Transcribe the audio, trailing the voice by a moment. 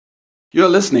You're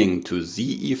listening to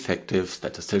The Effective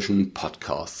Statistician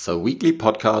Podcast, a weekly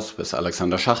podcast with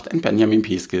Alexander Schacht and Benjamin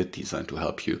Piske, designed to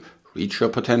help you reach your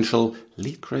potential,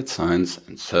 lead great science,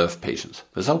 and serve patients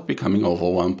without becoming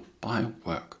overwhelmed by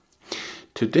work.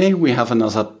 Today we have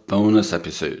another bonus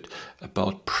episode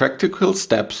about practical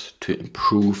steps to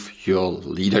improve your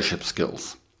leadership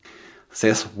skills.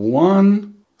 There's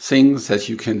one thing that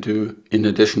you can do in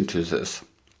addition to this,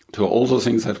 to all the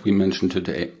things that we mentioned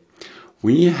today.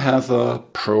 We have a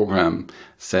program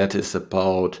that is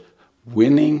about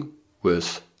winning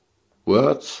with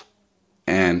words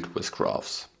and with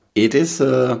graphs. It is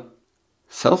a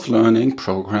self-learning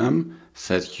program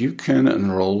that you can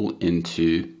enroll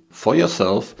into for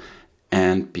yourself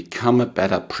and become a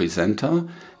better presenter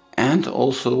and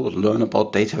also learn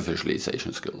about data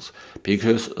visualization skills.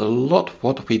 Because a lot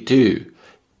what we do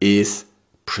is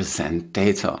present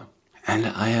data. And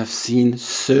I have seen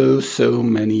so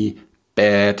many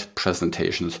bad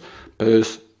presentations,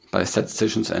 both by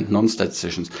statisticians and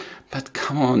non-statisticians. But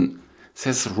come on,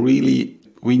 we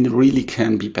really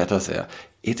can be better there.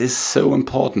 It is so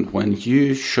important when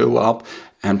you show up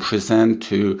and present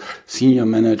to senior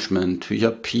management, to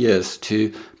your peers,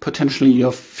 to potentially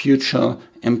your future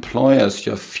employers,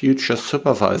 your future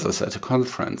supervisors at a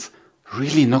conference.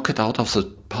 Really knock it out of the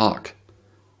park.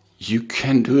 You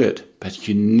can do it, but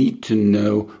you need to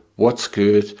know what's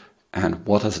good and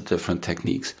what are the different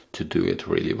techniques to do it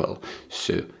really well.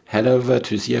 So head over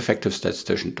to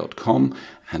theeffectivestatistician.com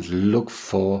and look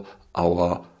for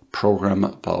our program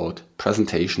about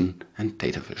presentation and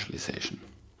data visualization.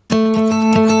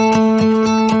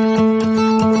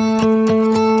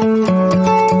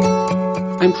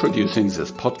 I'm producing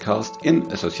this podcast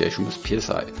in association with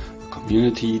PSI, a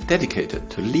community dedicated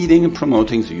to leading and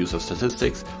promoting the use of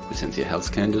statistics within the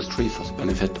healthcare industry for the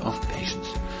benefit of patients.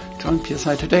 Join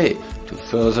PSI today to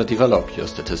further develop your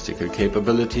statistical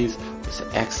capabilities with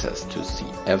access to the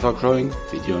ever-growing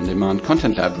video-on-demand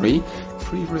content library,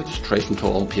 free registration to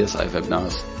all PSI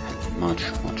webinars, and much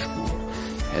more.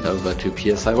 Head over to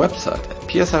PSI website at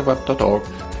psiweb.org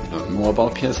to learn more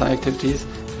about PSI activities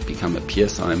and become a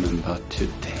PSI member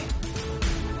today.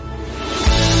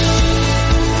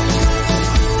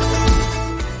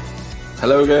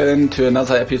 Hello again to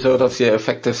another episode of The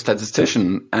Effective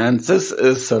Statistician, and this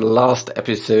is the last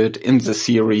episode in the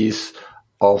series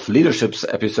of leadership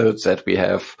episodes that we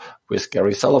have with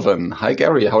Gary Sullivan. Hi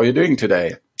Gary, how are you doing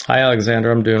today? Hi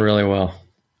Alexander, I'm doing really well.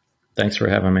 Thanks for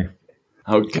having me.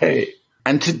 Okay,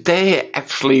 and today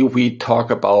actually we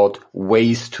talk about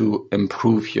ways to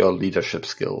improve your leadership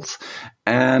skills.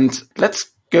 And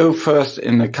let's go first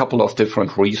in a couple of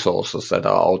different resources that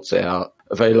are out there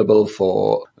available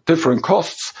for different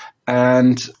costs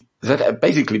and that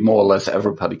basically more or less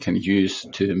everybody can use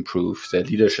to improve their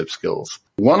leadership skills.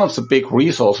 One of the big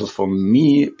resources for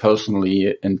me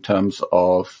personally in terms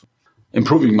of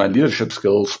improving my leadership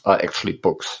skills are actually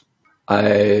books.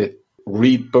 I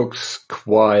read books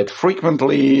quite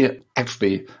frequently.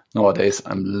 Actually, nowadays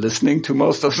I'm listening to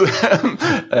most of them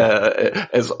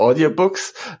as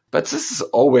audiobooks, but this is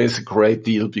always a great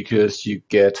deal because you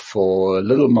get for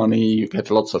little money, you get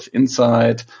lots of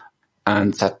insight,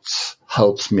 and that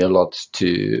helps me a lot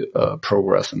to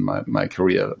progress in my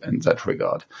career in that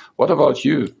regard. What about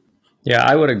you? Yeah,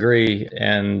 I would agree.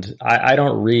 And I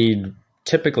don't read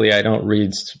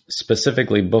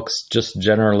specifically books just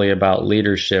generally about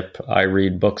leadership. I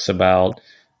read books about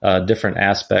different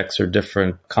aspects or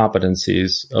different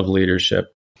competencies of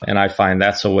leadership. And I find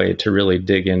that's a way to really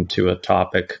dig into a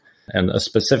topic and a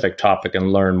specific topic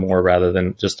and learn more rather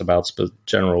than just about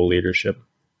general leadership.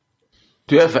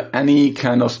 Do you have any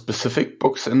kind of specific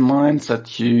books in mind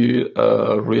that you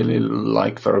really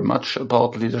like very much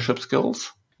about leadership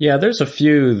skills? Yeah, there's a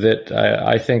few that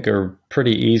I think are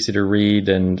pretty easy to read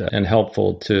and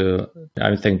helpful to,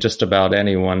 I think, just about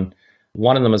anyone.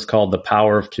 One of them is called The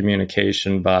Power of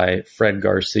Communication by Fred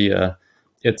Garcia.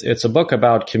 It's a book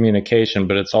about communication,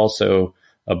 but it's also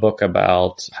a book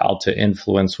about how to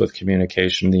influence with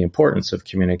communication, the importance of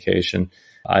communication.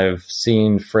 I've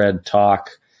seen Fred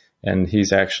talk, and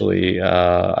he's actually,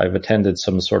 I've attended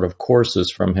some sort of courses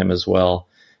from him as well.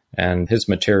 And his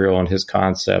material and his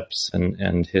concepts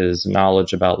and his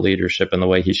knowledge about leadership and the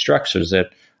way he structures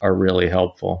it are really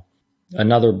helpful.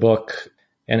 Another book,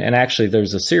 and actually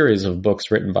there's a series of books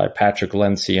written by Patrick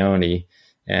Lencioni,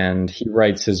 and he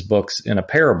writes his books in a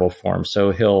parable form.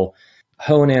 So he'll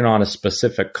hone in on a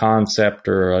specific concept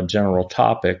or a general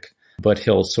topic, but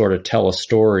he'll sort of tell a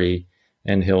story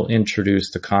and he'll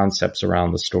introduce the concepts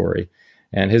around the story.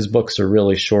 And his books are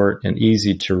really short and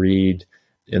easy to read.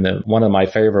 One of my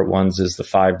favorite ones is The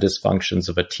 5 Dysfunctions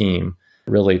of a Team.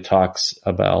 really talks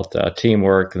about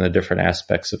teamwork and the different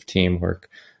aspects of teamwork.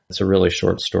 It's a really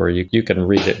short story. You can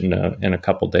read it in a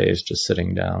couple days just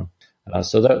sitting down.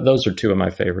 So those are two of my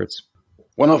favorites.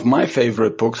 One of my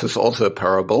favorite books is also a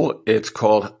parable. It's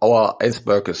called Our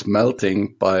Iceberg is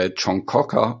Melting by John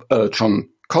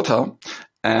Kotter.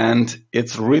 And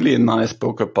it's really a nice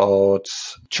book about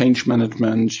change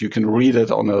management. You can read it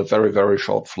on a very, very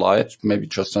short flight, maybe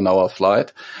just an hour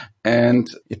flight. And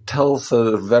it tells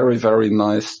a very, very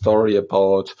nice story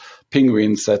about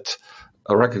penguins that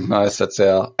recognize that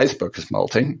their iceberg is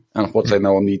melting and what they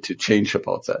now need to change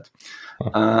about that.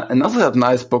 Another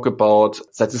nice book about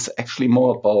that is actually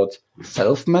more about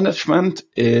self-management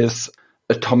is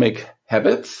Atomic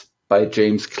Habits by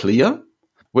James Clear,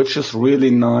 which is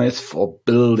really nice for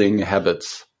building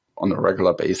habits on a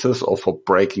regular basis or for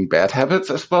breaking bad habits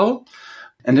as well.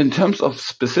 And in terms of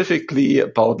specifically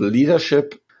about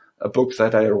leadership, a book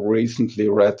that I recently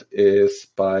read is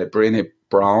by Brené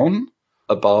Brown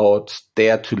about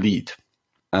Dare to Lead.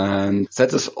 And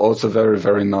that is also very,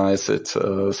 very nice. It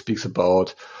speaks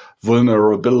about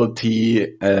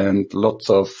vulnerability and lots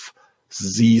of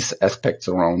these aspects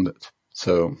around it.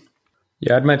 So,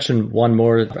 yeah, I'd mention one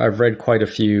more. I've read quite a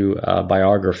few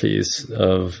biographies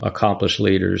of accomplished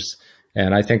leaders,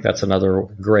 and I think that's another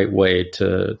great way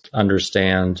to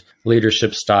understand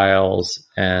leadership styles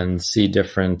and see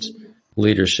different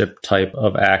leadership type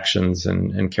of actions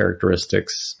and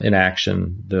characteristics in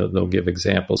action. They'll give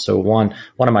examples. So one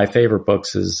of my favorite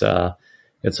books is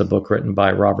it's a book written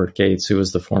by Robert Gates, who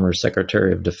was the former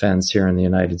Secretary of Defense here in the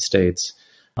United States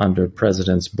under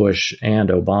Presidents Bush and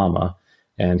Obama.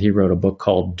 And he wrote a book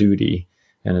called Duty,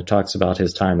 and it talks about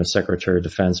his time as Secretary of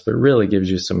Defense, but really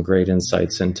gives you some great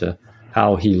insights into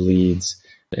how he leads.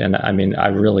 And I mean, I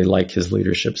really like his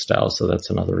leadership style, so that's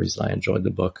another reason I enjoyed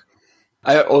the book.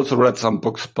 I also read some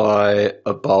books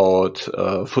about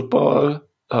football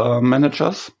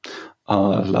managers,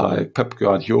 like Pep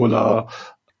Guardiola.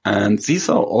 And these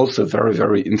are also very,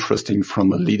 very interesting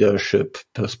from a leadership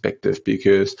perspective,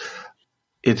 because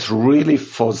it's really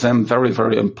for them very,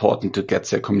 very important to get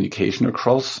their communication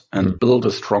across and build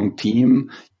a strong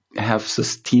team, have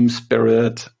this team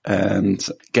spirit and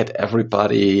get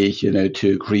everybody,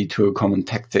 to agree to a common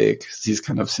tactic. These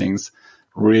kind of things,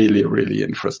 really, really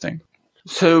interesting.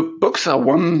 So books are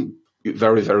one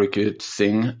very, very good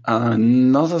thing.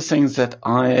 Another thing that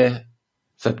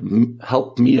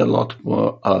helped me a lot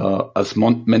were as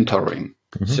mentoring.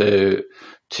 Mm-hmm. So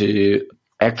to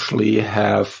actually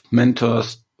have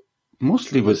mentors,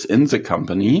 mostly within the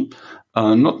company,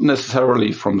 not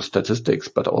necessarily from statistics,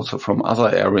 but also from other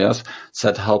areas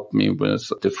that helped me with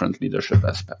different leadership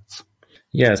aspects.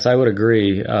 Yes, I would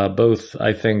agree. Both,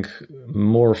 I think,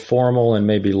 more formal and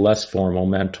maybe less formal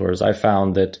mentors. I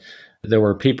found that there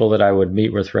were people that I would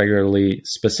meet with regularly,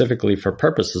 specifically for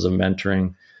purposes of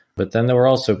mentoring. But then there were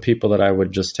also people that I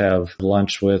would just have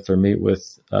lunch with or meet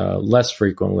with less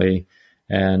frequently,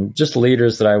 and just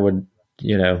leaders that I would,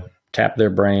 tap their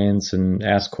brains and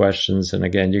ask questions. And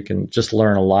again, you can just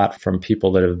learn a lot from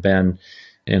people that have been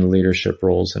in leadership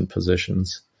roles and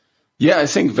positions. Yeah, I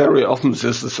think very often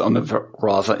this is on a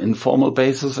rather informal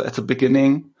basis at the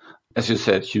beginning. As you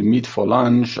said, you meet for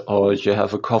lunch or you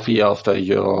have a coffee after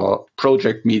your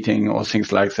project meeting or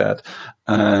things like that.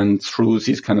 And through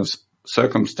these kind of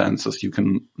circumstances, you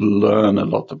can learn a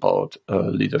lot about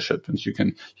leadership, and you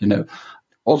can,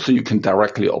 also you can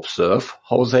directly observe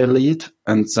how they lead,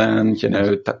 and then,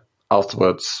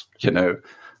 afterwards,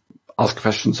 ask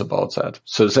questions about that.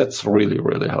 So that's really,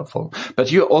 really helpful.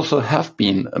 But you also have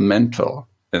been a mentor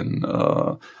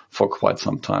for quite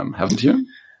some time, haven't you?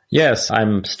 Yes,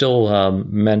 I'm still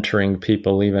mentoring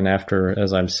people even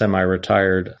as I'm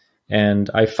semi-retired. And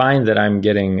I find that I'm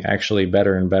getting actually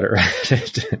better and better at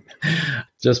it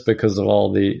just because of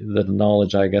all the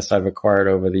knowledge I guess I've acquired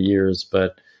over the years.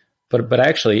 But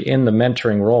actually in the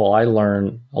mentoring role, I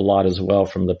learn a lot as well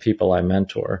from the people I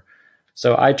mentor.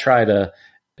 So I try to,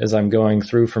 as I'm going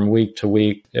through from week to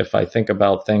week, if I think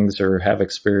about things or have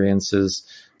experiences,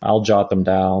 I'll jot them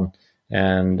down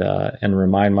and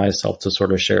remind myself to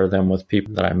sort of share them with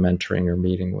people that I'm mentoring or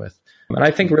meeting with. And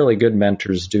I think really good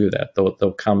mentors do that.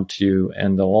 They'll come to you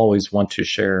and they'll always want to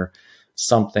share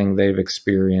something they've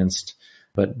experienced.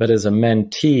 But as a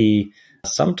mentee,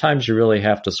 sometimes you really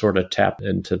have to sort of tap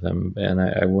into them. And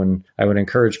I would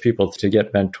encourage people to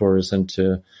get mentors and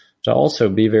to also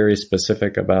be very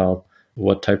specific about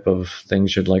what type of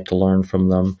things you'd like to learn from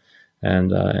them,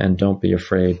 and don't be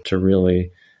afraid to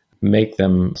really make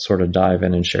them sort of dive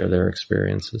in and share their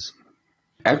experiences.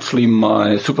 Actually,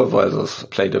 my supervisors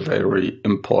played a very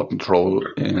important role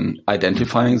in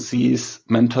identifying these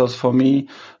mentors for me.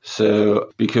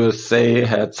 So, because they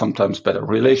had sometimes better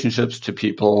relationships to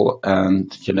people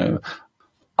and,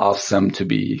 asked them to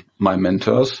be my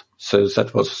mentors. So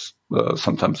that was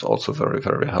sometimes also very,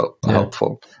 very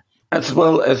helpful. As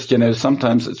well as,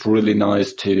 sometimes it's really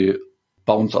nice to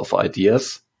bounce off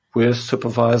ideas with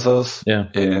supervisors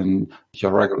in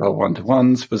your regular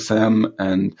one-to-ones with them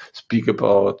and speak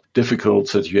about difficult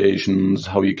situations,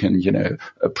 how you can,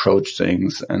 approach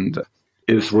things. And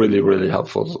it's really, really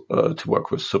helpful to work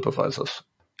with supervisors.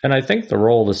 And I think the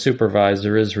role of the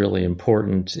supervisor is really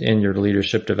important in your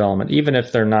leadership development, even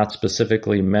if they're not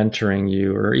specifically mentoring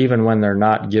you, or even when they're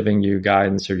not giving you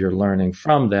guidance or you're learning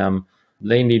from them,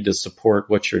 they need to support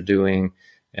what you're doing.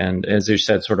 And as you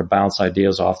said, sort of bounce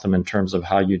ideas off them in terms of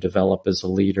how you develop as a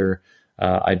leader,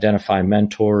 identify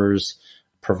mentors,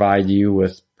 provide you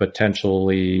with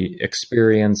potentially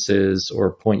experiences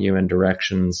or point you in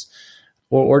directions,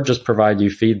 or just provide you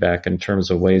feedback in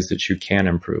terms of ways that you can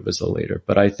improve as a leader.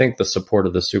 But I think the support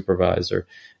of the supervisor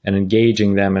and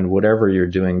engaging them in whatever you're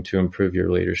doing to improve your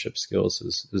leadership skills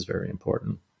is very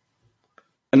important.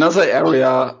 Another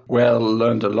area where I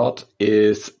learned a lot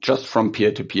is just from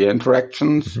peer-to-peer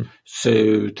interactions. Mm-hmm.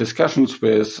 So discussions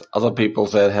with other people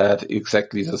that had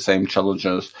exactly the same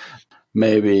challenges,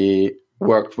 maybe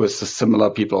worked with the similar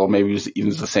people or maybe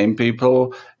even the same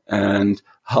people, and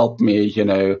helped me,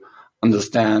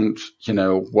 understand,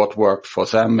 what worked for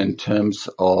them in terms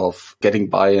of getting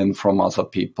buy-in from other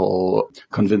people,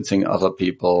 convincing other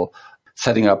people,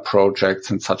 setting up projects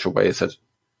in such a way that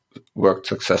worked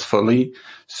successfully.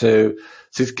 So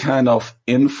this kind of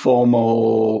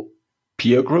informal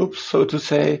peer groups, so to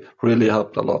say, really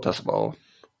helped a lot as well.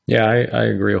 Yeah, I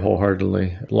agree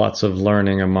wholeheartedly. Lots of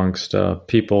learning amongst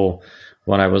people.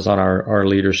 When I was on our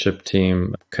leadership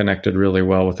team, connected really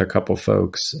well with a couple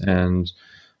folks, and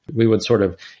we would sort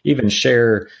of even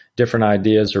share different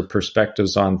ideas or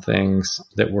perspectives on things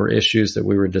that were issues that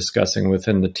we were discussing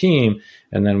within the team.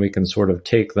 And then we can sort of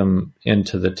take them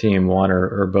into the team, one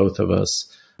or both of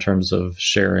us, in terms of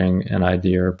sharing an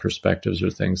idea or perspectives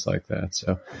or things like that.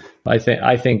 So I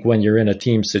think when you're in a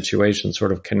team situation,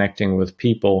 sort of connecting with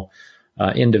people,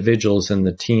 individuals in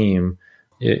the team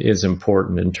is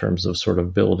important in terms of sort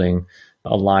of building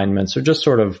alignments or just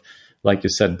sort of, like you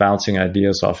said, bouncing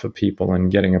ideas off of people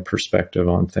and getting a perspective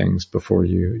on things before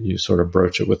you sort of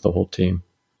broach it with the whole team.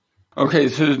 Okay,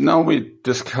 so now we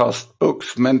discussed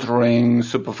books, mentoring,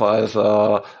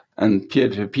 supervisor, and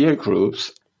peer-to-peer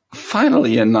groups.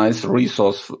 Finally, a nice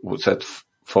resource that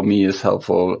for me is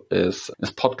helpful is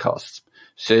podcasts.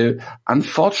 So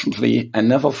unfortunately, I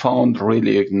never found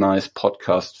really a nice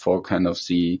podcast for kind of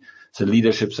the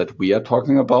leadership that we are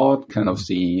talking about, kind of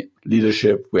the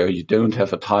leadership where you don't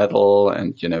have a title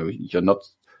and, you're not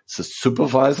the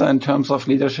supervisor in terms of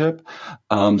leadership.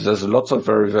 There's lots of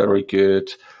very, very good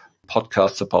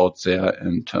podcasts about there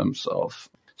in terms of,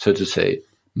 so to say,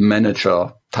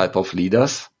 manager type of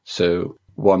leaders. So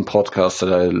one podcast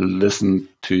that I listen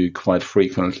to quite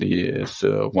frequently is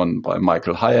one by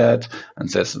Michael Hyatt, and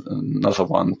there's another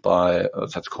one by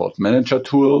that's called Manager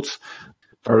Tools.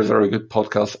 Very, very good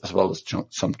podcast, as well as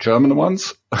some German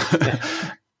ones.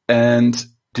 And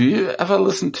do you ever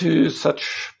listen to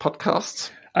such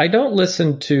podcasts? I don't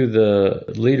listen to the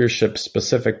leadership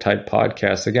specific type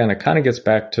podcasts. Again, it kind of gets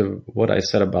back to what I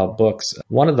said about books.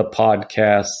 One of the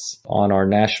podcasts on our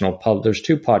there's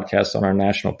two podcasts on our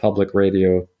national public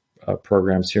radio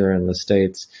programs here in the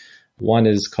States. One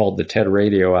is called the TED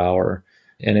Radio Hour,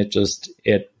 and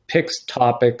it picks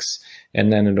topics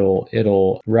and then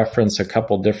it'll reference a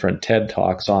couple different TED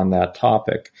Talks on that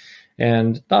topic.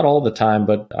 And not all the time,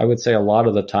 but I would say a lot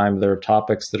of the time there are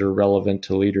topics that are relevant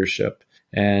to leadership.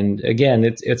 And again,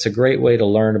 it's a great way to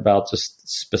learn about just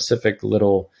specific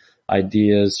little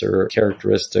ideas or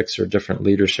characteristics or different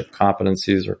leadership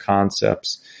competencies or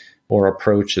concepts or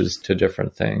approaches to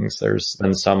different things. There's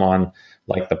been some on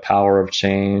like the power of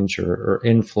change or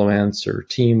influence or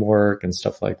teamwork and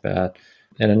stuff like that.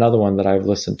 And another one that I've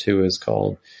listened to is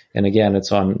called, and again,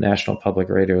 it's on National Public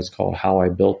Radio, it's called How I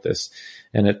Built This.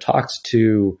 And it talks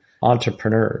to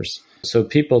entrepreneurs. So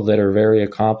people that are very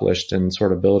accomplished in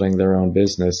sort of building their own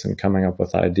business and coming up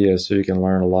with ideas. So you can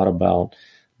learn a lot about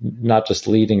not just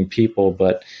leading people,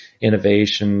 but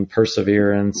innovation,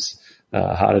 perseverance,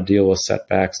 how to deal with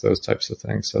setbacks, those types of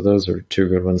things. So those are two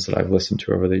good ones that I've listened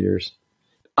to over the years.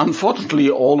 Unfortunately,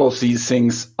 all of these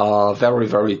things are very,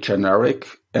 very generic,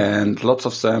 and lots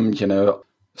of them,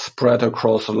 spread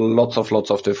across lots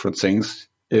of different things.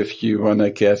 If you want to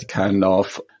get kind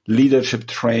of leadership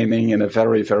training in a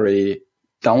very, very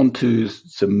down to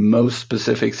the most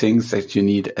specific things that you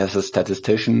need as a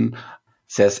statistician,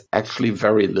 there's actually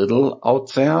very little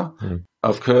out there.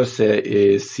 Of course, there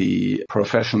is the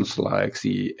professions like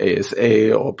the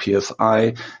ASA or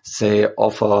PSI. They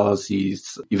offer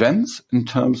these events in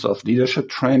terms of leadership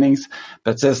trainings,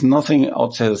 but there's nothing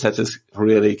out there that is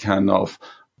really kind of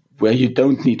where you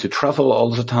don't need to travel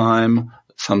all the time,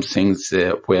 some things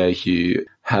where you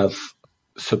have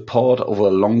support over a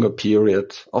longer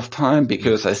period of time,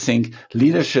 because I think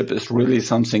leadership is really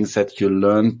something that you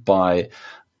learn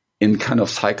in kind of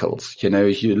cycles.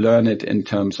 You learn it in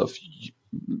terms of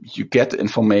you get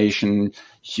information,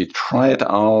 you try it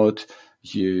out,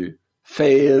 you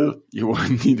fail, you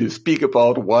need to speak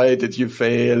about why did you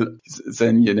fail,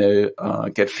 then,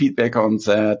 get feedback on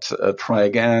that, try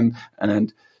again,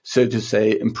 and so to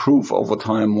say, improve over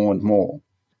time more and more.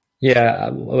 Yeah,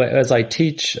 as I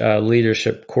teach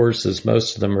leadership courses,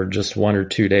 most of them are just 1 or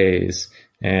 2 days.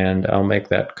 And I'll make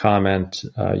that comment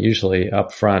usually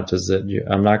up front, is that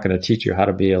I'm not going to teach you how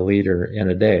to be a leader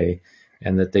in a day,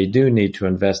 and that they do need to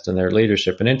invest in their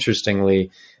leadership. And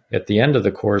interestingly, at the end of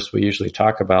the course, we usually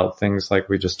talk about things like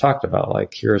we just talked about,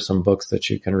 like here are some books that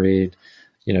you can read,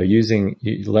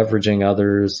 leveraging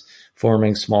others,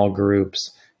 forming small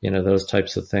groups, those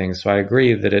types of things. So I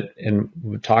agree that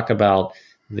we talk about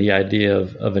the idea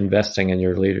of investing in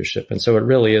your leadership. And so it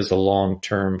really is a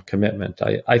long-term commitment.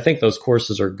 I think those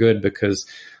courses are good because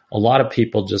a lot of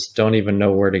people just don't even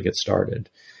know where to get started.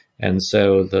 And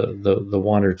so the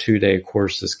 1 or 2 day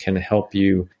courses can help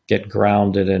you get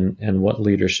grounded in what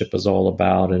leadership is all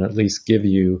about, and at least give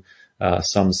you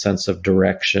some sense of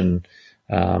direction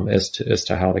as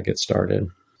to how to get started.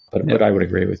 But I would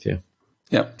agree with you.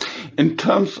 Yeah. In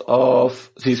terms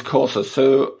of these courses,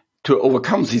 so to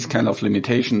overcome these kind of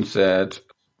limitations that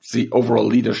the overall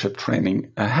leadership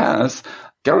training has,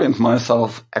 Gary and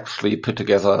myself actually put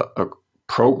together a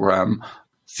program,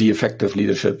 the Effective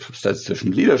Leadership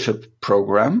Statistician Leadership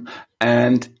Program.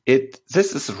 And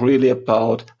this is really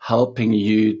about helping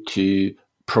you to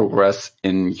progress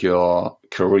in your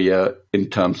career in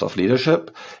terms of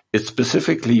leadership. It's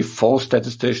specifically from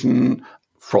statisticians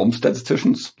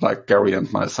like Gary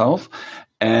and myself.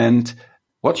 And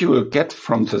what you will get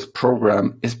from this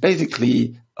program is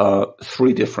basically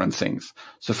 3 different things.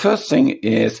 The first thing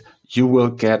is you will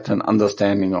get an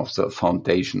understanding of the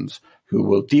foundations. You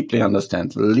will deeply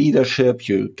understand leadership.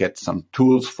 You get some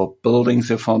tools for building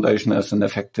the foundation as an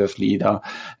effective leader.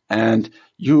 And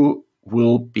you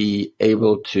will be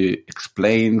able to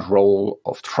explain the role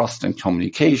of trust and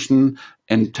communication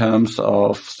in terms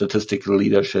of statistical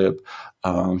leadership.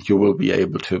 You will be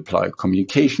able to apply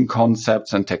communication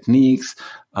concepts and techniques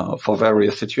for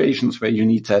various situations where you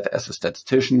need that as a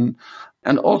statistician.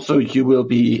 And also you will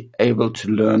be able to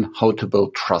learn how to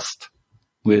build trust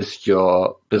with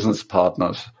your business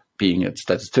partners, being it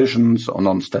statisticians or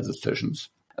non-statisticians.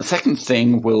 A second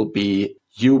thing will be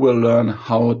you will learn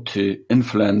how to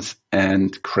influence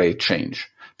and create change,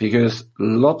 because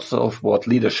lots of what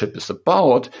leadership is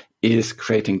about is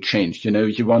creating change.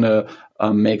 You want to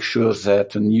make sure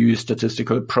that a new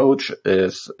statistical approach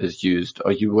is used,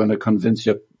 or you want to convince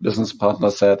your business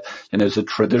partners that, the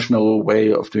traditional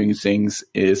way of doing things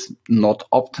is not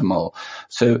optimal.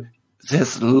 So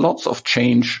there's lots of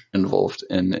change involved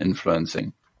in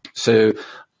influencing. So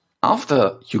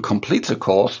after you complete the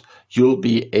course, you'll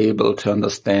be able to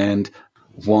understand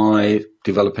why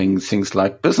developing things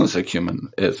like business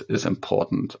acumen is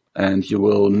important. And you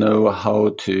will know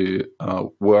how to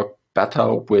work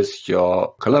better with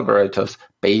your collaborators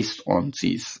based on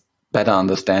these better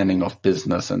understanding of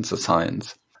business and the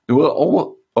science. You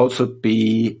will also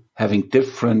be having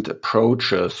different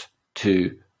approaches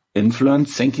to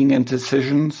influence thinking and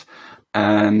decisions,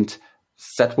 and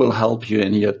that will help you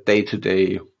in your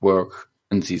day-to-day work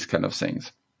and these kind of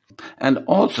things. And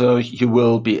also you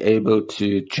will be able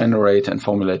to generate and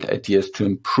formulate ideas to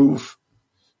improve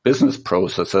business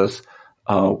processes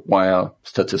via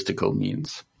statistical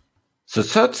means. The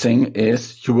third thing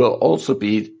is you will also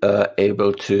be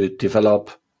able to develop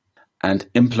and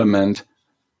implement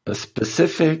a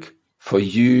specific for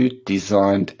you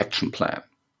designed action plan.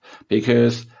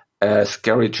 Because as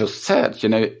Gary just said,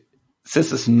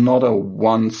 this is not a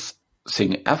once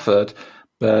thing effort,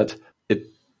 but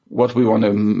what we want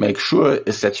to make sure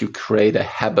is that you create a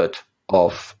habit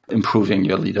of improving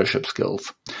your leadership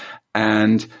skills.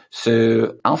 And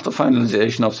so after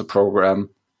finalization of the program,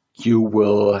 you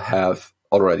will have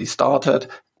already started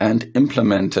and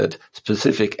implemented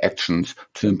specific actions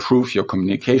to improve your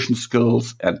communication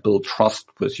skills and build trust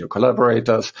with your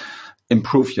collaborators,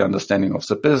 improve your understanding of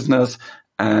the business,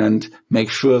 and make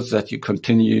sure that you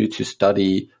continue to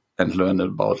study and learn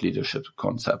about leadership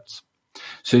concepts.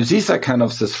 So these are kind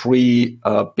of the three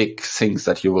big things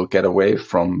that you will get away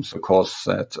from the course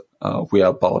that we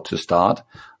are about to start.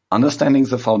 Understanding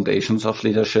the foundations of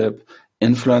leadership,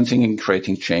 influencing and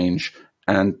creating change,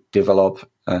 and develop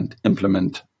and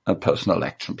implement a personal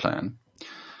action plan.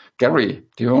 Gary,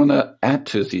 do you want to add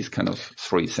to these kind of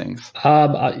three things?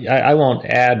 I won't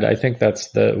add. I think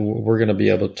we're going to be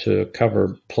able to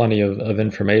cover plenty of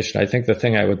information. I think the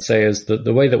thing I would say is that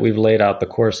the way that we've laid out the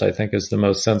course, I think, is the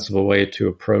most sensible way to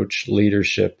approach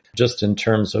leadership, just in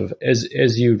terms of as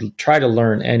you try to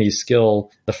learn any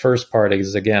skill, the first part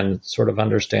is, again, sort of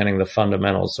understanding the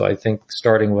fundamentals. So I think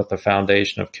starting with the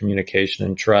foundation of communication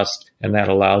and trust, and that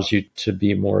allows you to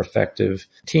be more effective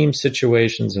team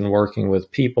situations and working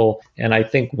with people. And I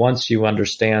think once you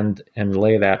understand and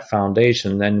lay that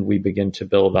foundation, then we begin to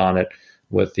build on it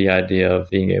with the idea of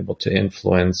being able to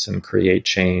influence and create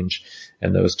change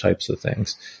and those types of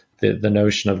things. The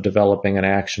notion of developing an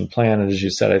action plan, and as you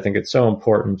said, I think it's so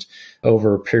important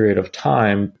over a period of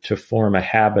time to form a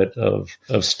habit of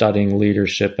studying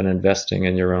leadership and investing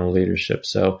in your own leadership.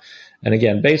 So, and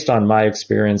again, based on my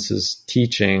experiences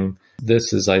teaching,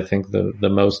 this is, I think, the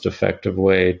most effective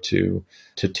way to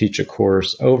teach a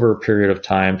course over a period of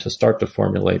time, to start to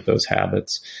formulate those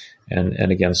habits,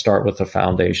 and again, start with the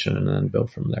foundation and then build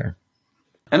from there.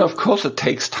 And of course, it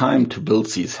takes time to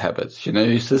build these habits.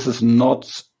 This is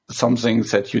not something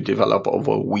that you develop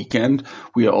over a weekend.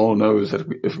 We all know that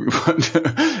if we want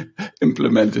to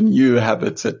implement a new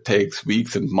habit, that takes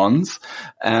weeks and months.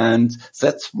 And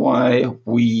that's why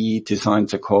we designed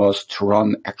the course to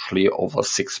run actually over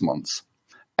 6 months.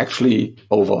 Actually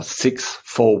over 6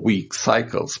 4-week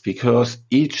cycles, because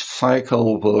each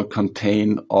cycle will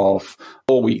contain of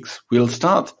 4 weeks. We'll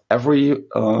start every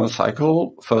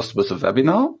cycle first with a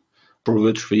webinar, through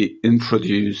which we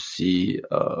introduce the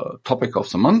topic of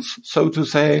the month, so to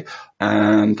say,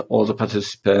 and all the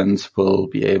participants will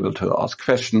be able to ask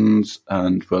questions,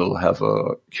 and we'll have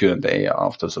a Q&A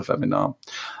after the webinar.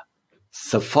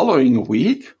 The following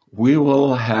week, we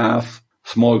will have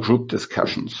small group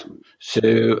discussions.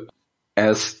 So,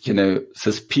 as you know,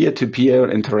 this peer-to-peer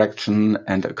interaction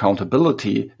and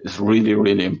accountability is really,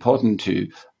 really important to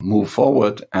move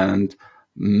forward and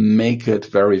make it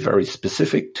very, very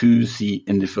specific to the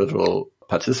individual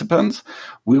participants.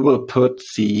 We will put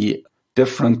the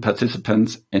different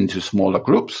participants into smaller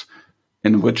groups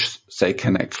in which they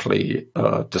can actually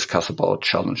discuss about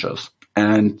challenges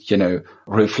and,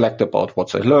 reflect about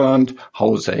what they learned,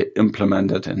 how they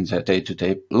implement it in their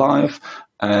day-to-day life,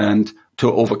 and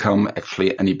to overcome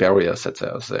actually any barriers that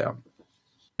are there.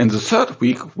 In the third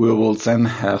week, we will then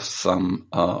have some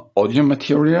audio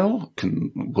material.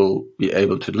 We'll be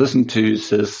able to listen to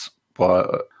this via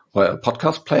a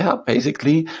podcast player,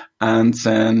 basically, and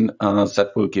then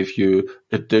that will give you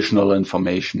additional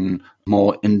information,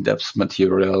 more in-depth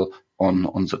material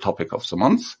on the topic of the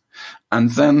month.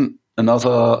 And then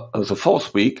the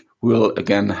fourth week, we'll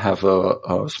again have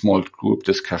a small group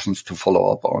discussions to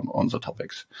follow up on the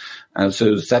topics. And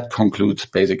so that concludes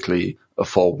basically a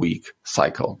 4-week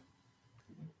cycle.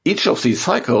 Each of these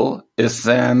cycles is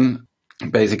then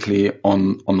basically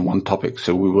on one topic.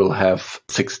 So we will have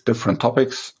 6 different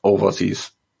topics over these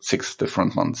 6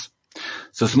 different months.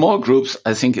 The small groups,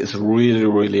 I think, is really,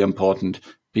 really important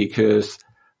because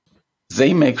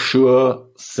they make sure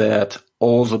that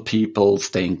all the people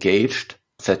stay engaged,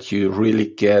 that you really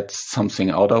get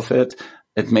something out of it.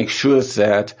 It makes sure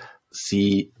that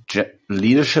the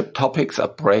leadership topics are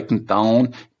broken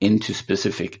down into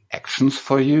specific actions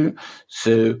for you.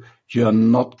 So you're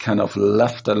not kind of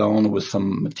left alone with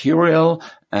some material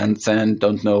and then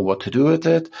don't know what to do with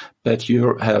it, but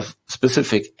you have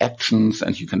specific actions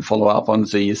and you can follow up on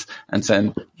these and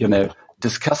then,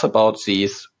 discuss about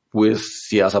these with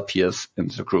the other peers in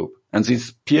the group. And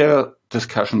these peer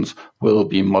discussions will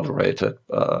be moderated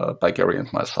by Gary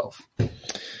and myself.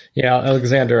 Yeah,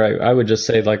 Alexander, I would just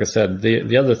say, like I said,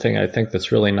 the other thing I think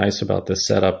that's really nice about this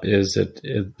setup is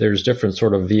there's different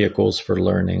sort of vehicles for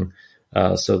learning.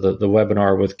 So the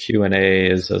webinar with Q&A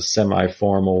is a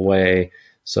semi-formal way.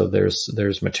 So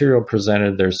there's material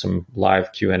presented, there's some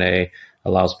live Q&A,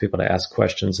 allows people to ask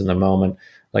questions in the moment.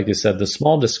 Like you said, the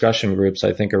small discussion groups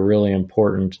I think are really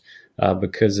important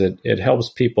because it helps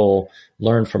people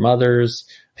learn from others.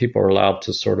 People are allowed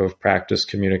to sort of practice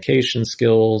communication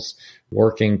skills,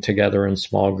 working together in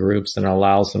small groups, and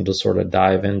allows them to sort of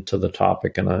dive into the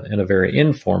topic in a very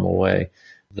informal way.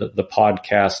 The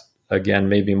podcast, again,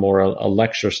 maybe more a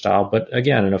lecture style, but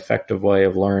again, an effective way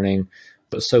of learning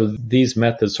So these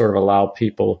methods sort of allow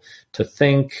people to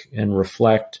think and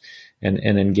reflect and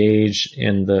engage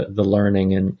in the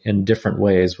learning in different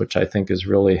ways, which I think is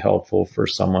really helpful for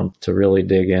someone to really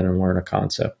dig in and learn a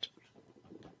concept.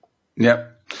 Yeah,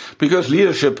 because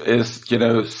leadership is,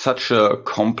 such a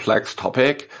complex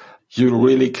topic. You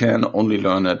really can only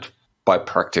learn it by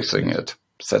practicing it.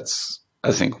 That's,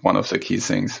 I think, one of the key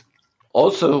things.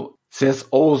 Also, there's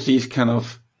all these kind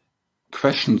of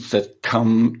questions that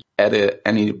come at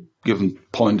any given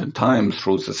point in time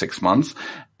through the 6 months.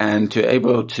 And to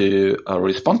able to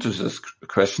respond to these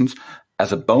questions,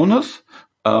 as a bonus,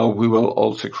 we will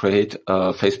also create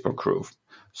a Facebook group.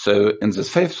 So in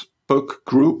this Facebook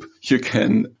group, you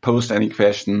can post any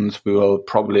questions. We will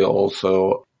probably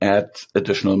also add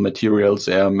additional materials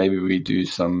there. Maybe we do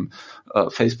some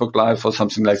Facebook Live or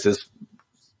something like this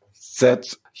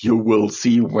that you will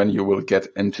see when you will get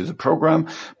into the program.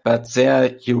 But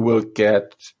there you will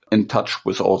get in touch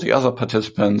with all the other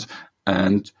participants,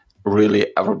 and really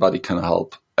everybody can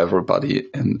help everybody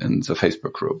in the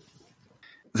Facebook group.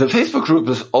 The Facebook group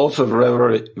is also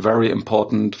very, very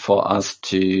important for us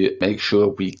to make sure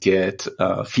we get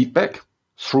feedback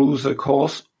through the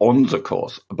course, on the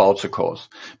course, about the course.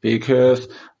 Because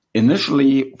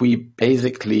initially we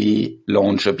basically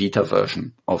launch a beta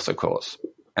version of the course.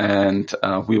 And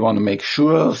we want to make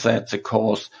sure that the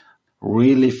course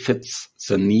really fits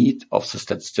the need of the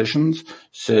statisticians.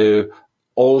 So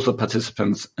all the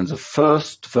participants in the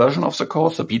first version of the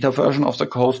course, the beta version of the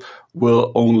course,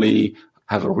 will only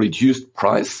have a reduced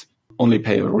price, only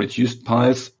pay a reduced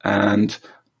price. And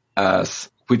as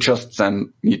we just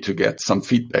then need to get some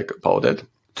feedback about it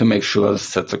to make sure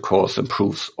that the course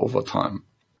improves over time.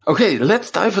 Okay,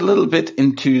 let's dive a little bit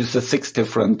into the 6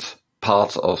 different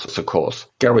parts of the course.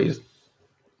 Gary.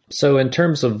 So in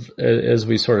terms of, as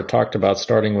we sort of talked about,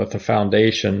 starting with the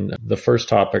foundation, the first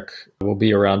topic will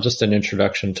be around just an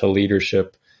introduction to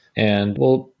leadership. And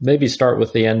we'll maybe start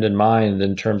with the end in mind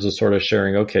in terms of sort of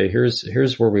sharing, okay,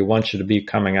 here's where we want you to be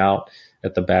coming out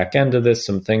at the back end of this,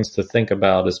 some things to think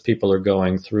about as people are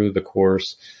going through the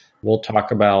course. We'll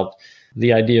talk about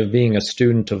the idea of being a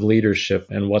student of leadership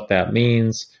and what that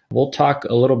means. We'll talk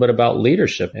a little bit about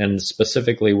leadership and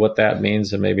specifically what that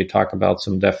means, and maybe talk about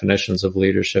some definitions of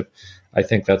leadership. I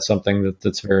think that's something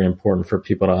that's very important for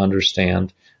people to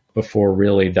understand before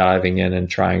really diving in and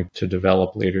trying to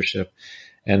develop leadership.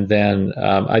 And then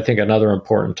I think another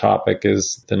important topic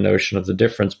is the notion of the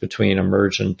difference between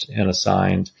emergent and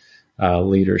assigned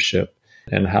leadership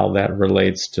and how that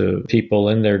relates to people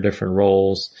in their different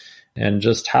roles, and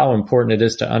just how important it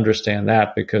is to understand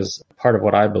that, because part of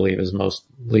what I believe is most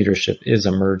leadership is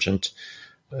emergent.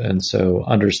 And so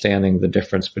understanding the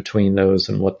difference between those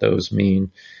and what those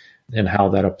mean and how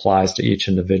that applies to each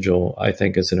individual, I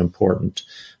think is an important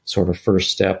sort of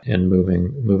first step in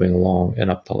moving along and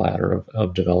up the ladder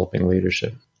of developing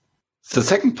leadership. The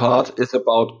second part is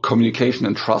about communication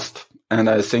and trust. And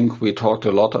I think we talked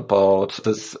a lot about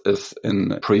this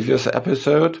in a previous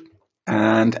episode.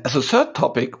 And as a third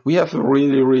topic, we have a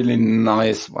really, really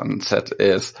nice one that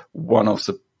is one of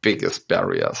the biggest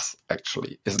barriers,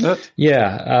 actually, isn't it?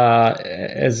 Yeah.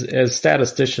 As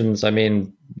statisticians, I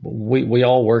mean, we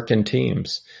all work in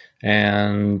teams,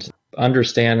 and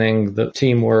understanding the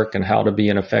teamwork and how to be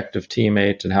an effective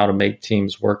teammate and how to make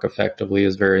teams work effectively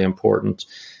is very important.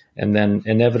 And then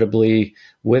inevitably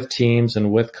with teams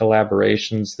and with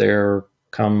collaborations, there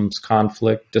comes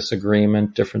conflict,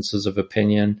 disagreement, differences of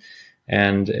opinion.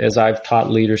 And as I've taught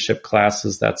leadership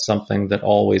classes, that's something that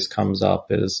always comes up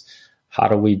is how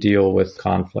do we deal with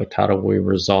conflict? How do we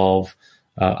resolve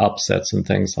upsets and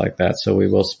things like that? So we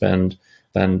will spend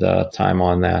time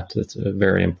on that. It's a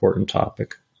very important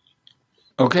topic.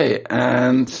 Okay,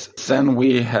 and then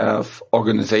we have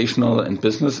organizational and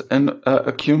business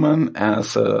acumen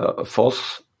as a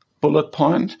fourth bullet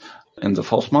point in the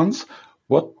 4th month.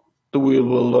 What do we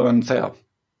will learn there?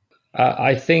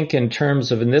 I think in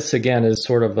terms of, and this again is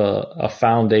sort of a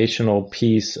foundational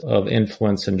piece of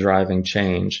influence and driving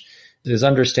change, is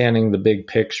understanding the big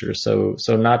picture. So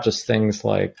not just things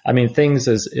like, I mean, things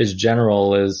as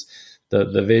general as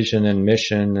the vision and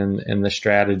mission and the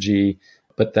strategy,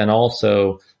 but then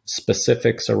also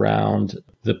specifics around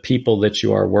the people that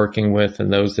you are working with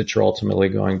and those that you're ultimately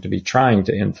going to be trying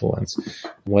to influence,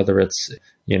 whether it's,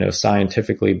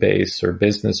 scientifically based or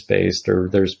business based, or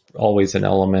there's always an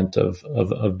element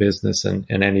of business in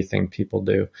anything people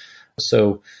do.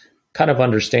 So kind of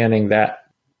understanding that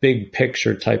big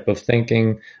picture type of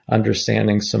thinking,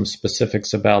 understanding some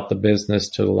specifics about the business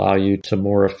to allow you to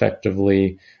more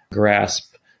effectively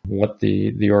grasp what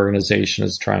the organization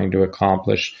is trying to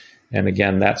accomplish. And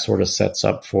again, that sort of sets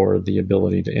up for the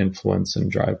ability to influence and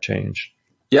drive change.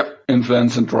 Yep,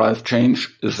 influence and drive change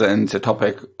is then the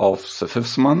topic of the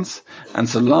 5th month. And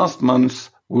the last month,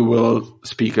 we will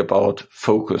speak about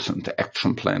focus and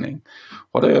action planning.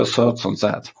 What are your thoughts on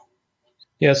that?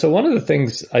 Yeah, so one of the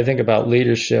things I think about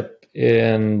leadership,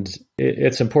 and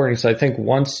it's important because I think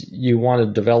once you want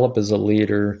to develop as a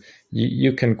leader,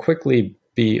 you can quickly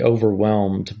be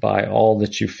overwhelmed by all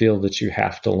that you feel that you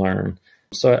have to learn.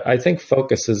 So I think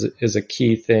focus is a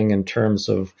key thing in terms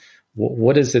of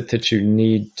what is it that you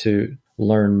need to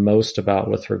learn most about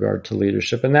with regard to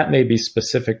leadership. And that may be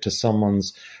specific to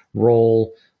someone's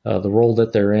role, the role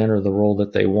that they're in or the role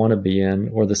that they want to be in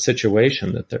or the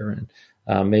situation that they're in.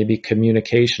 Maybe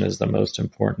communication is the most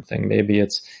important thing. Maybe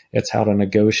it's how to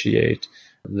negotiate.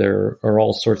 There are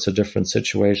all sorts of different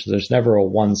situations. There's never a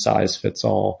one size fits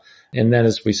all. And then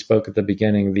as we spoke at the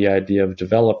beginning, the idea of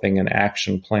developing an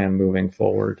action plan moving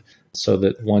forward so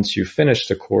that once you finish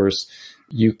the course,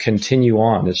 you continue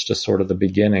on. It's just sort of the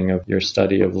beginning of your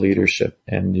study of leadership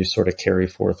and you sort of carry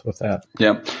forth with that.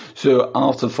 Yeah. So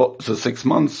after the 6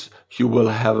 months, you will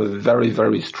have a very,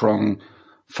 very strong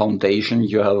foundation.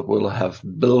 You will have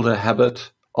built a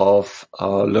habit of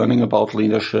learning about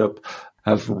leadership,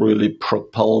 have really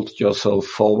propelled yourself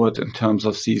forward in terms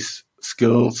of these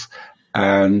skills.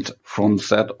 And from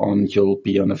that on, you'll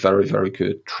be on a very, very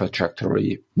good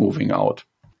trajectory moving out.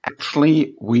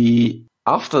 Actually,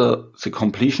 after the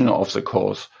completion of the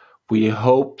course, we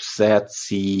hope that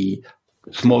the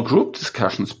small group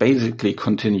discussions basically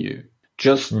continue.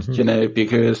 Just,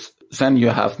 because then you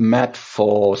have met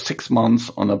for 6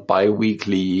 months on a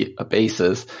bi-weekly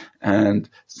basis, and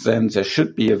then there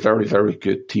should be a very, very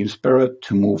good team spirit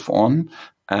to move on.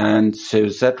 And so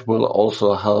that will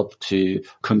also help to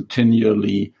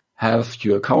continually have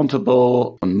you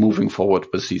accountable on moving forward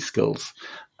with these skills.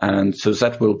 And so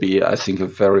that will be, I think, a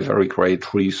very, very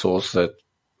great resource that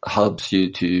helps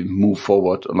you to move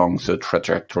forward along the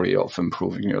trajectory of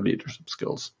improving your leadership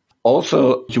skills.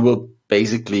 Also, you will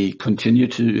basically continue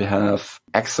to have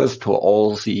access to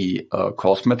all the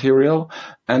course material.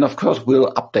 And of course,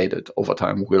 we'll update it over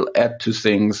time. We'll add to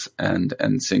things and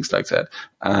things like that.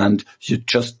 And you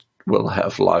just will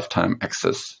have lifetime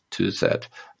access to that.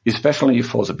 Especially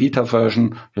for the beta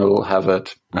version, you'll have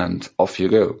it and off you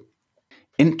go.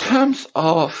 In terms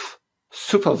of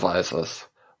supervisors,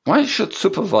 why should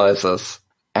supervisors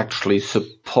actually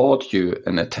support you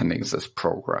in attending this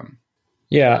program?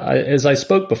 Yeah, as I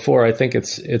spoke before, I think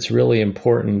it's really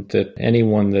important that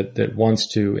anyone that wants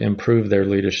to improve their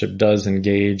leadership does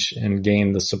engage and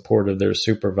gain the support of their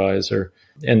supervisor.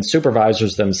 And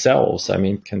supervisors themselves,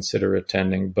 consider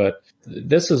attending. But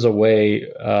this is a way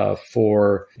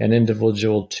for an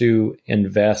individual to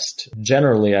invest,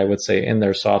 generally, I would say, in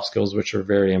their soft skills, which are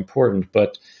very important.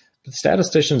 But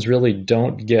statisticians really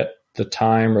don't get the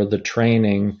time or the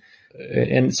training,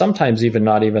 and sometimes even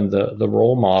not even the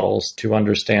role models to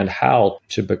understand how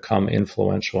to become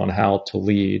influential and how to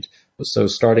lead. So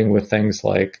starting with things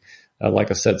like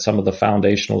I said, some of the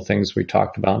foundational things we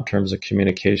talked about in terms of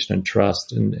communication and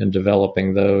trust and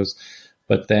developing those,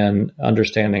 but then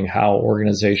understanding how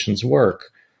organizations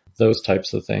work, those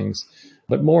types of things.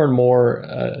 But more and more,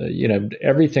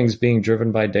 everything's being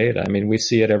driven by data. We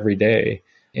see it every day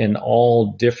in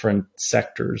all different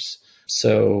sectors.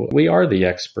 So we are the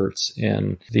experts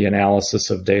in the analysis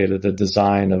of data, the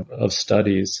design of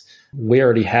studies. We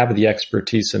already have the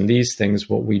expertise in these things.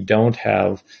 What we don't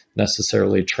have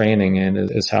necessarily training in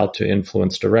is how to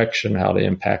influence direction, how to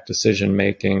impact decision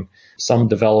making. Some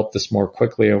develop this more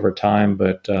quickly over time,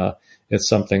 but it's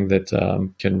something that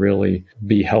can really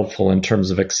be helpful in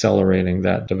terms of accelerating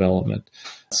that development.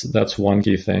 So that's one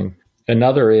key thing.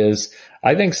 Another is,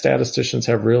 I think statisticians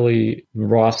have really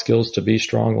raw skills to be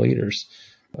strong leaders.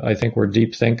 I think we're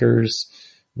deep thinkers.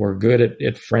 We're good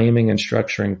at framing and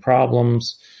structuring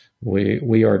problems.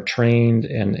 We are trained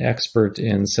and expert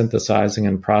in synthesizing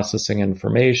and processing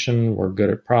information. We're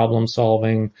good at problem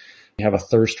solving. We have a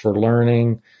thirst for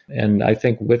learning. And I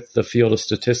think with the field of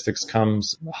statistics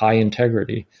comes high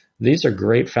integrity. These are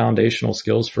great foundational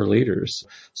skills for leaders.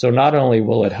 So not only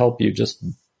will it help you just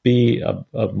be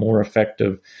a more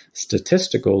effective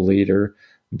statistical leader,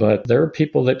 but there are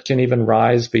people that can even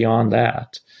rise beyond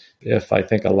that if I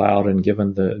think allowed and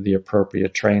given the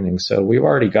appropriate training. So we've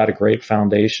already got a great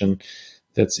foundation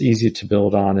that's easy to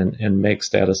build on and make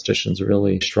statisticians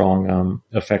really strong,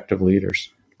 effective leaders.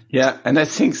 Yeah, and I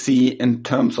think in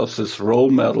terms of this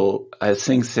role model, I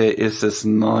think there is this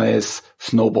nice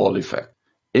snowball effect.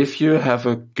 If you have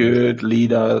a good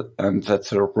leader and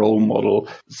that's a role model,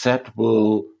 that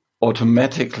will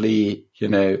automatically,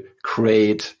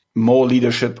 create more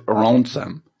leadership around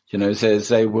them.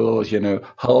 They will,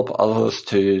 help others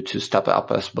to step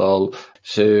up as well.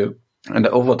 So, and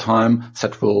over time,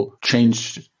 that will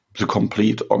change the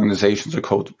complete organization, the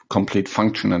complete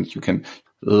function, and you can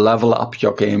level up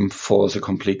your game for the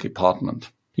complete department.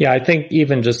 Yeah, I think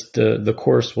even just the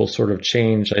course will sort of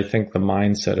change, I think, the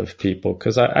mindset of people,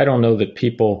 because I don't know that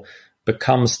people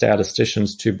become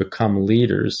statisticians to become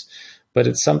leaders, but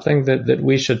it's something that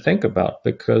we should think about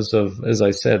because of, as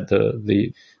I said,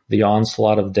 the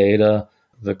onslaught of data,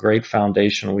 the great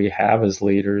foundation we have as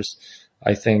leaders.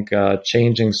 I think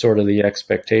changing sort of the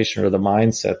expectation or the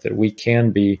mindset that we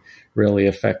can be really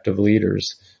effective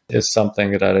leaders is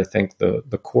something that I think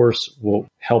the course will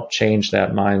help change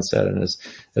that mindset. And as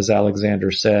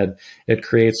Alexander said, it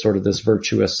creates sort of this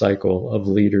virtuous cycle of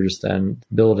leaders then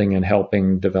building and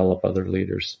helping develop other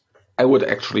leaders. I would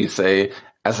actually say,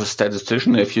 as a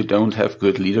statistician, if you don't have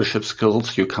good leadership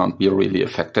skills, you can't be really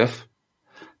effective,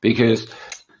 because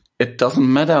it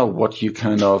doesn't matter what you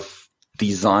kind of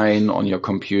design on your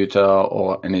computer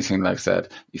or anything like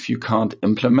that. If you can't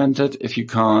implement it, if you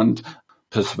can't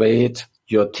persuade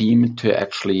your team to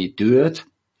actually do it,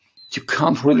 you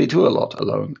can't really do a lot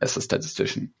alone as a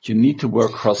statistician. You need to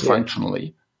work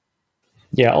cross-functionally.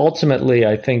 Yeah, ultimately,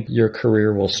 I think your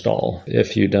career will stall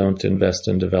if you don't invest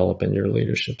in developing your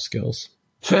leadership skills.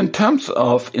 So in terms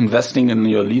of investing in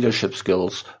your leadership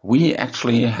skills, we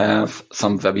actually have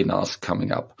some webinars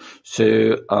coming up.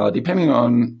 So depending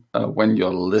on when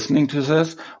you're listening to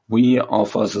this, we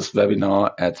offer this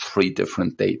webinar at 3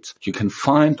 different dates. You can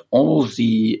find all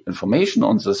the information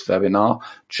on this webinar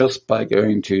just by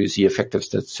going to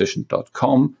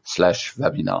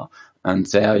theeffectivestatistician.com/webinar. And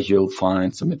there you'll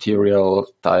find the material,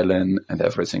 dial-in, and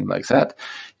everything like that.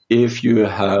 If you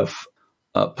have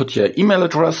put your email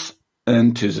address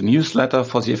into the newsletter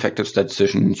for The Effective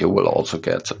Statistician, you will also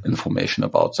get information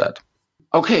about that.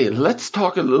 Okay, let's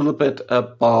talk a little bit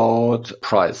about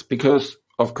price, because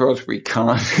of course we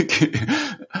can't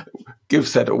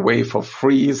give that away for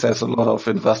free. There's a lot of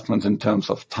investment in terms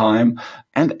of time.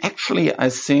 And actually, I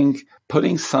think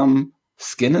putting some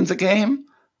skin in the game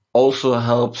also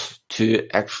helps to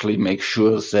actually make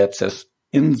sure that there's,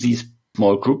 in these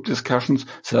small group discussions,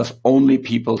 there's only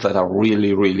people that are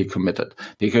really, really committed.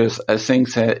 Because I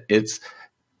think that it's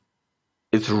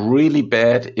really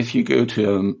bad if you go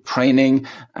to a training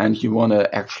and you want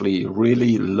to actually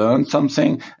really learn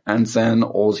something, and then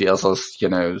all the others,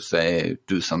 they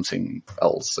do something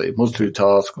else. They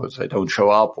multitask, or they don't show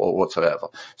up, or whatsoever.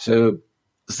 So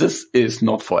this is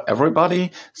not for everybody.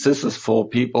 This is for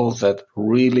people that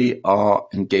really are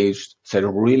engaged, that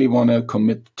really want to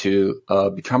commit to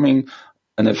becoming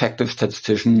an effective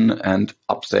statistician and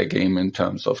up their game in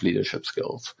terms of leadership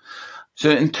skills. So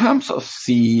in terms of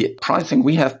the pricing,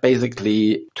 we have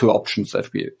basically 2 options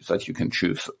that you can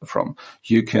choose from.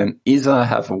 You can either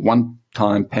have a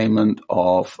one-time payment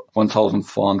of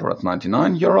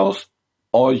 1,499 euros,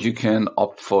 or you can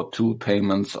opt for 2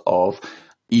 payments of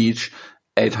each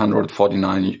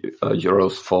 849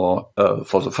 euros for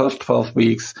the first 12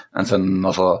 weeks, and then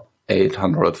another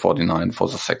 849 for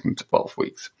the second 12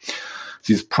 weeks.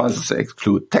 These prices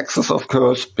exclude taxes, of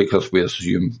course, because we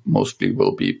assume mostly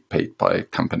will be paid by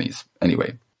companies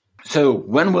anyway. So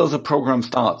when will the program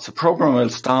start? The program will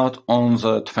start on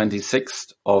the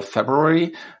 26th of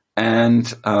February.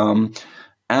 And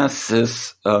as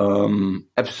this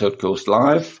episode goes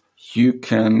live, you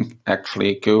can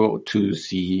actually go to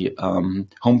the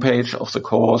homepage of the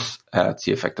course at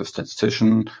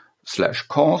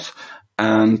theeffectivestatistician.com/course,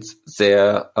 and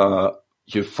there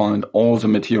you find all the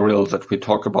material that we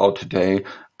talk about today,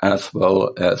 as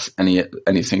well as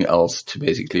anything else to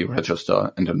basically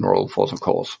register and enroll for the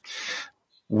course.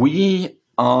 We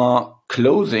are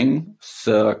closing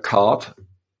the card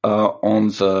on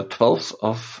the 12th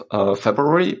of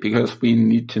February, because we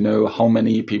need to know how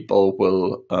many people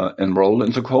will enroll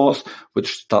in the course,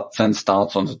 which then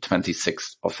starts on the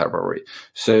 26th of February.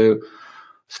 So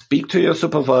speak to your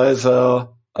supervisor,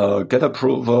 get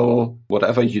approval,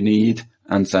 whatever you need,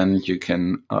 and then you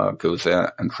can go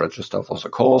there and register for the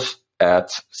course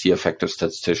at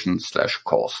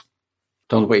theeffectivestatistician.com/course.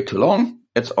 Don't wait too long.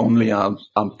 It's only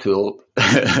until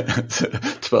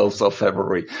the 12th of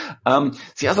February.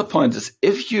 The other point is,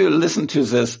 if you listen to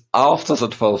this after the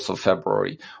 12th of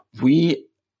February, we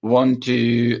want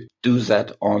to do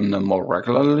that on a more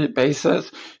regular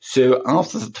basis. So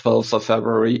after the 12th of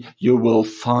February, you will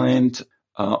find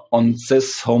on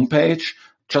this homepage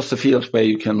just a field where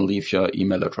you can leave your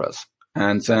email address.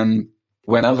 And then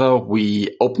whenever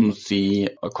we open the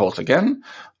course again,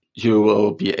 you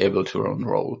will be able to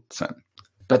enroll then.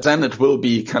 But then it will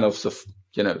be kind of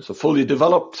the fully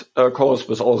developed course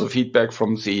with all the feedback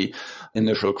from the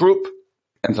initial group,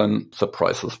 and then the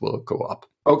prices will go up.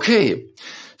 Okay,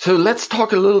 so let's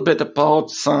talk a little bit about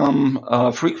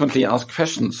some frequently asked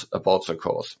questions about the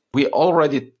course. We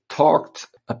already talked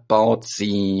about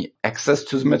the access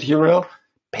to the material.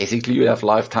 Basically, you have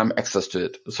lifetime access to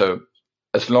it. So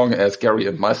as long as Gary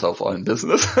and myself are in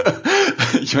business,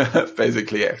 you have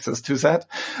basically access to that.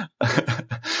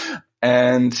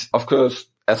 And of course,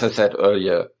 as I said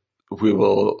earlier, we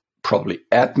will probably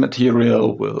add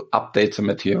material, we'll update the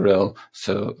material.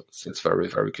 So it's very,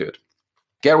 very good.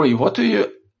 Gary, what do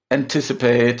you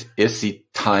anticipate is the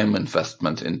time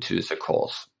investment into the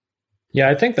course? Yeah,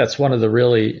 I think that's one of the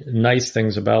really nice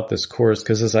things about this course,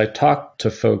 because as I talk to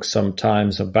folks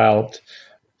sometimes about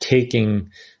taking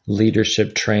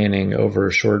leadership training over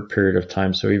a short period of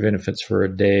time, so even if it's for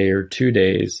a day or 2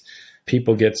 days,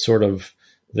 people get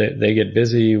they get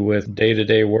busy with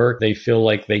day-to-day work. They feel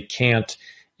like they can't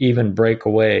even break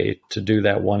away to do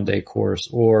that 1-day course,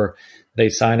 or they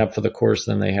sign up for the course,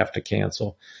 then they have to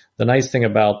cancel. The nice thing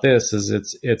about this is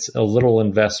it's a little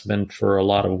investment for a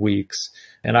lot of weeks.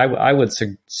 And I would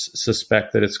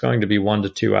suspect that it's going to be 1 to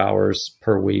 2 hours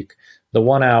per week. The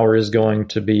 1 hour is going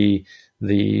to be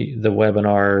the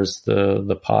webinars,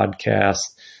 the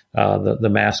podcast, the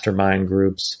mastermind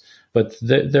groups. But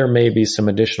there may be some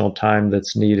additional time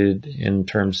that's needed in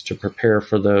terms to prepare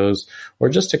for those, or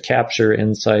just to capture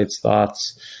insights,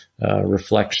 thoughts,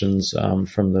 reflections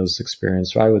from those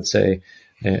experiences. So I would say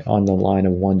on the line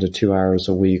of 1 to 2 hours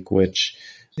a week, which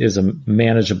is a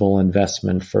manageable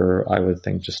investment for, I would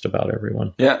think, just about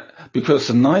everyone. Yeah, because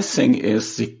the nice thing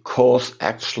is the course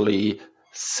actually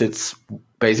sits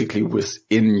basically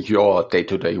within your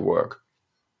day-to-day work.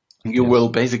 You will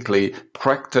basically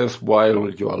practice while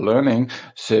you are learning.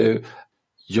 So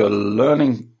your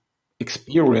learning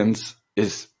experience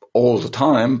is all the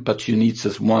time, but you need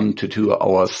this 1 to 2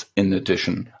 hours in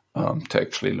addition to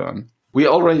actually learn. We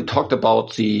already talked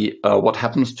about the what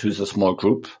happens to the small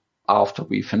group after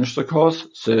we finish the course.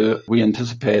 So we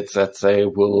anticipate that they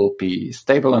will be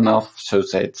stable enough so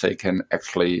that they can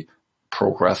actually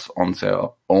progress on their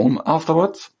own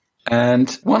afterwards. And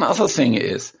one other thing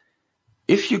is,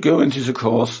 if you go into the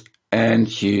course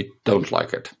and you don't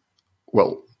like it,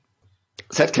 well,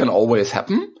 that can always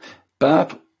happen,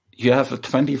 but you have a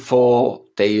 24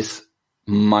 days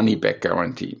money back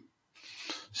guarantee.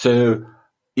 So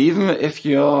even if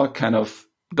you're kind of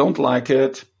don't like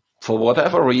it for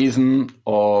whatever reason,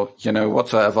 or,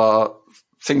 whatsoever,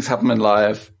 things happen in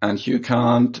life and you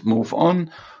can't move on,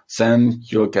 then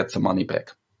you'll get the money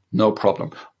back. No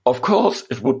problem. Of course,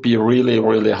 it would be really,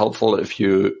 really helpful if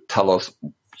you tell us,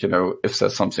 if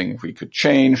there's something we could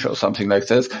change or something like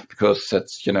this, because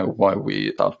that's, why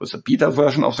we start with a beta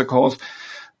version of the course.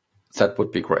 That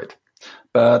would be great.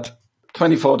 But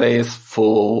 24 days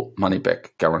full money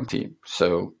back guarantee.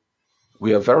 So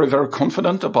we are very, very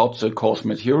confident about the course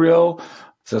material.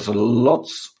 There's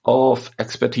lots of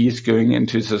expertise going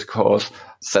into this course.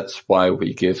 That's why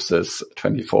we give this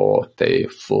 24-day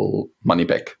full money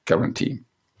back guarantee.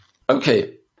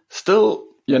 Okay, still,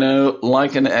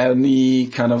 like in any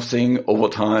kind of thing, over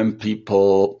time,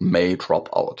 people may drop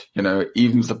out.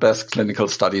 Even the best clinical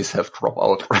studies have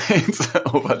dropout rates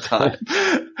over time.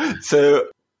 So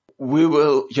we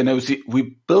will,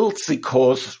 we built the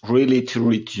course really to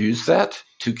reduce that,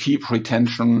 to keep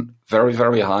retention very,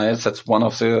 very high. That's one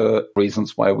of the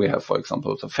reasons why we have, for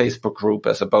example, the Facebook group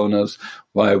as a bonus,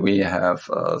 why we have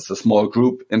the small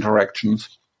group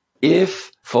interactions.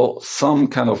 If for some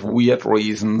kind of weird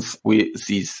reasons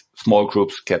these small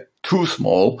groups get too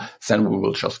small, then we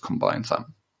will just combine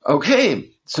them. Okay,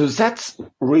 so that's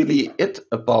really it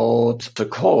about the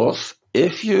course.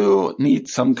 If you need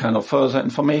some kind of further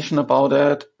information about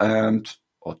it,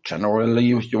 or generally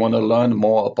you want to learn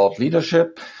more about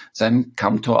leadership, then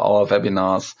come to our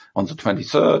webinars on the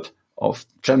 23rd of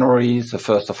January, the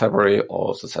 1st of February,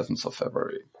 or the 7th of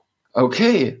February.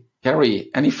 Okay, Gary,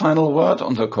 any final word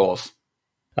on the course?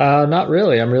 Not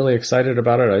really. I'm really excited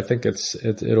about it. I think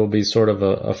it'll be sort of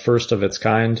a first of its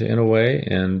kind in a way,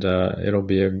 and it'll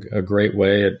be a great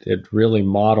way. It really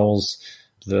models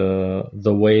the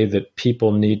way that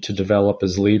people need to develop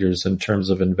as leaders in terms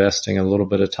of investing a little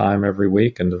bit of time every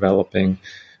week and developing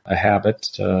a habit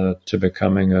to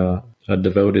becoming a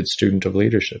devoted student of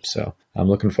leadership. So I'm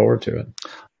looking forward to it.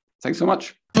 Thanks so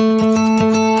much.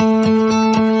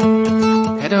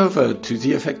 Head over to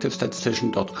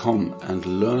theeffectivestatistician.com and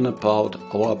learn about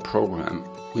our program,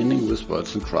 Winning with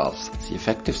Words and Graphs, the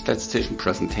Effective Statistician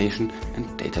Presentation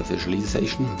and Data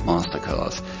Visualization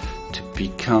Masterclass, to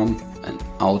become an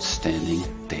outstanding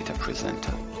data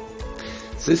presenter.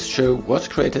 This show was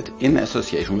created in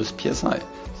association with PSI.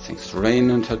 Thanks to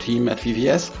Rain and her team at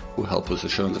VVS who help with the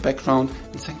show in the background,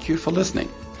 and thank you for listening.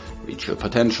 Reach your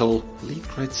potential, lead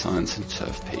great science, and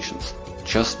serve patients.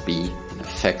 Just be an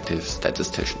effective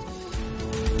statistician.